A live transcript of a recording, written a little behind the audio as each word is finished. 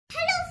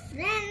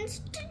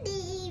friends,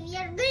 today we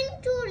are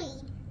going to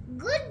read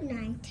Good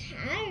Night,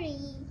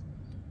 Harry.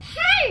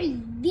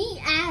 Harry the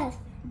elf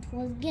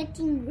was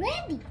getting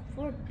ready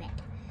for bed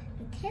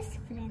with his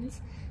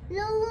friends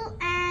Lulu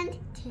and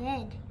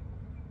Ted.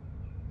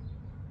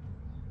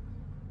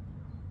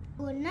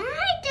 Good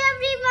night,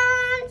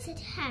 everyone, said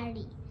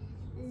Harry.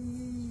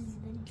 Zzz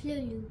went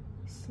Lulu,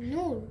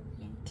 snore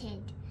went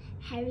Ted.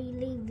 Harry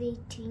lay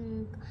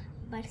waiting,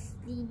 but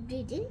sleep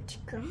didn't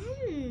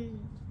come.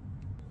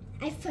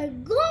 I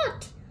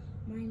forgot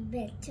my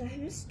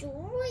bedtime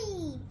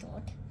story,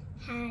 thought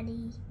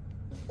Harry.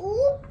 He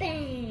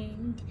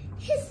opened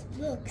his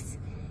books.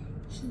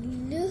 He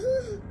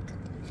looked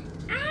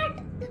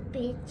at the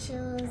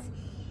pictures.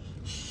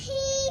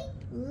 He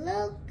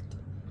looked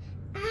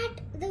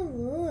at the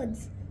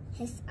words.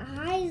 His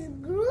eyes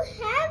grew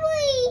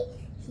heavy.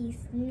 He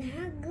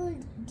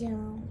snuggled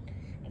down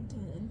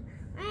again.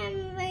 I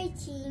am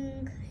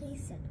waiting, he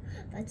said,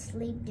 but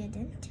sleep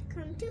didn't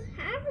come to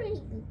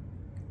Harry.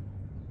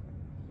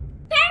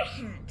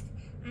 Perhaps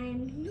I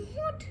am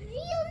not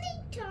really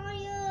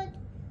tired,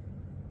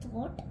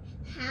 thought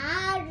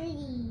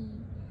Harry.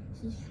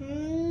 He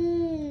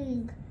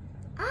hung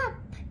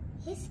up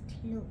his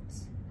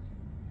clothes.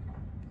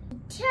 He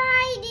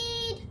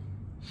tidied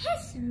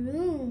his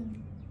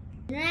room.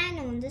 Ran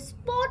on the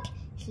spot.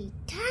 He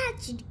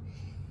touched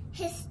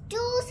his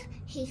toes.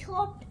 He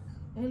hopped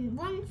on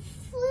one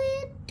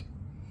foot.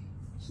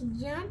 He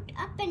jumped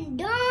up and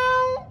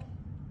down.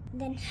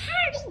 Then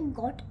Harry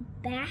got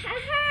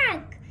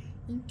back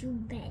into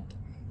bed.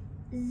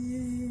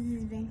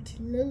 Zzz went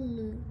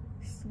Lulu.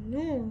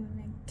 Snore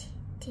went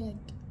Ted.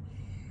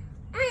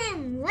 I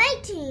am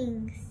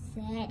waiting,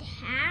 said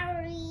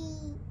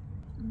Harry.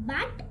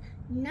 But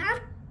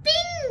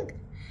nothing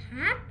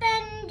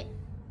happened.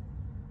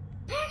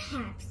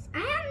 Perhaps I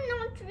am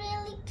not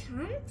really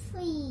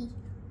comfy,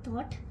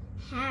 thought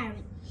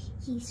Harry.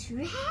 He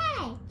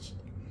stretched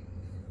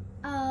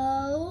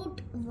out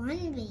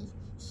one way.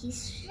 He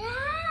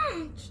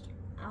stretched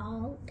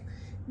out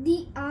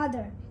the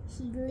other.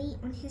 He lay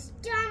on his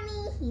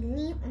tummy. He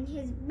lay on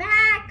his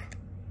back.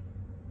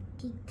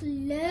 He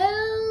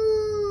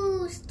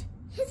closed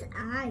his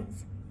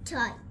eyes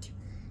tight.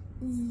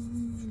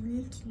 Zzz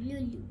went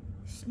Lulu.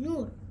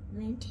 Snore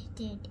went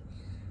Ted.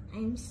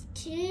 I'm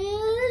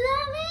still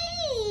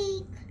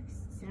awake,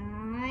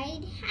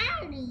 sighed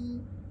Harry.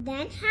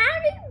 Then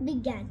Harry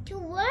began to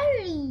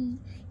worry.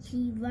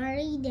 He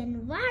worried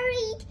and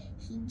worried.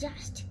 He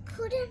just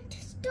couldn't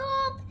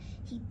stop.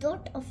 He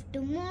thought of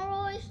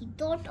tomorrow. He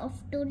thought of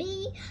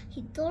today.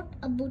 He thought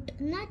about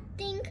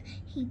nothing.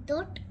 He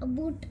thought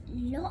about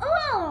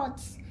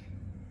lots.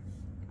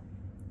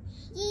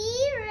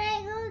 He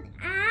wriggled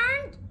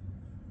and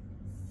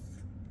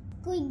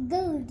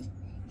squiggled.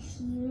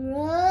 He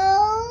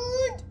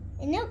rolled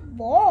in a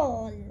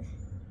ball.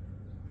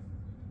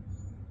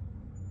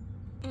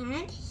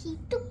 And he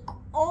took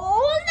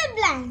all the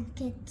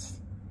blankets.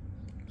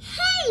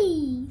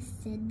 Hey,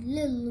 said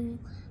Lulu,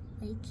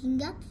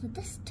 waking up with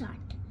a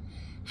start.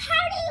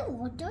 Harry,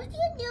 what are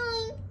you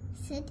doing?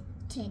 Said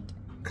Ted.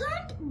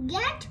 Can't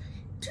get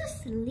to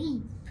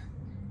sleep,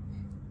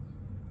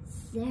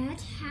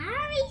 said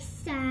Harry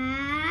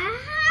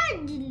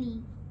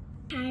sadly.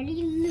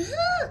 Harry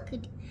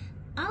looked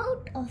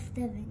out of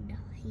the window.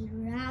 He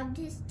rubbed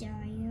his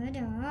tired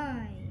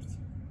eyes.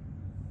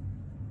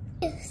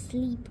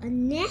 Sleep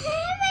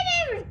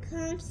never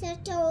comes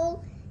at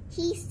all,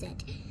 he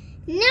said.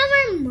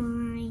 Never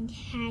mind,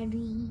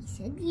 Harry,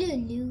 said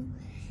Lulu.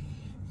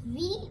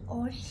 We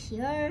are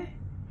here,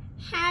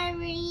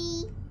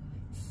 Harry,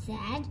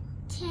 said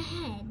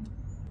Ted.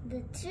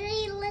 The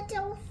three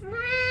little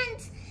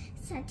friends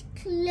sat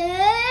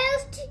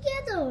close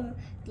together.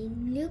 They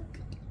looked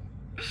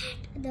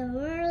at the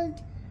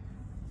world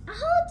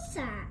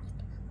outside.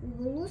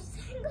 Lulu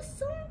sang a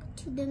song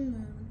to the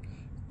moon.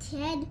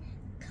 Ted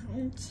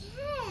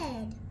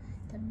counted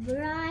the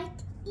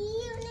bright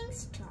evening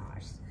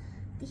stars.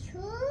 They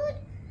heard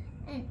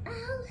an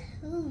owl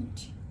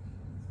hoot.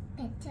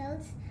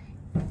 Petals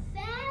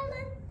fell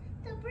in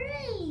the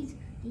breeze.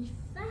 They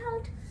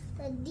felt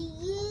the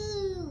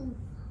dew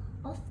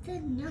of the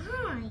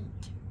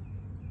night.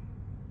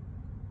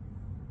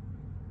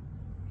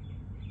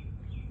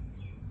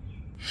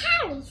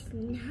 Harry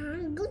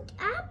snuggled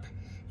up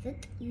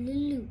with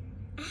Lulu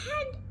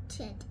and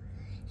Ted.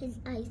 His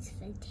eyes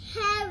felt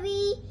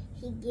heavy.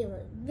 He gave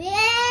a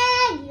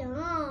big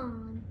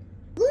yawn.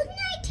 Good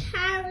night,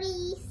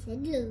 Harry,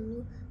 said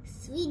Lulu.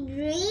 Sweet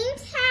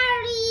dreams,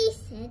 Harry,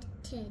 said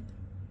Ted.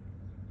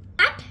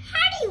 But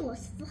Harry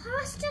was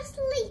fast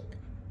asleep,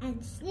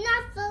 and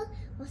snuffle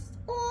was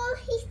all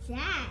he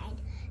said.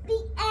 The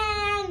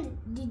end.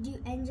 Did you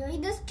enjoy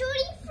the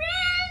story,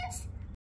 friends?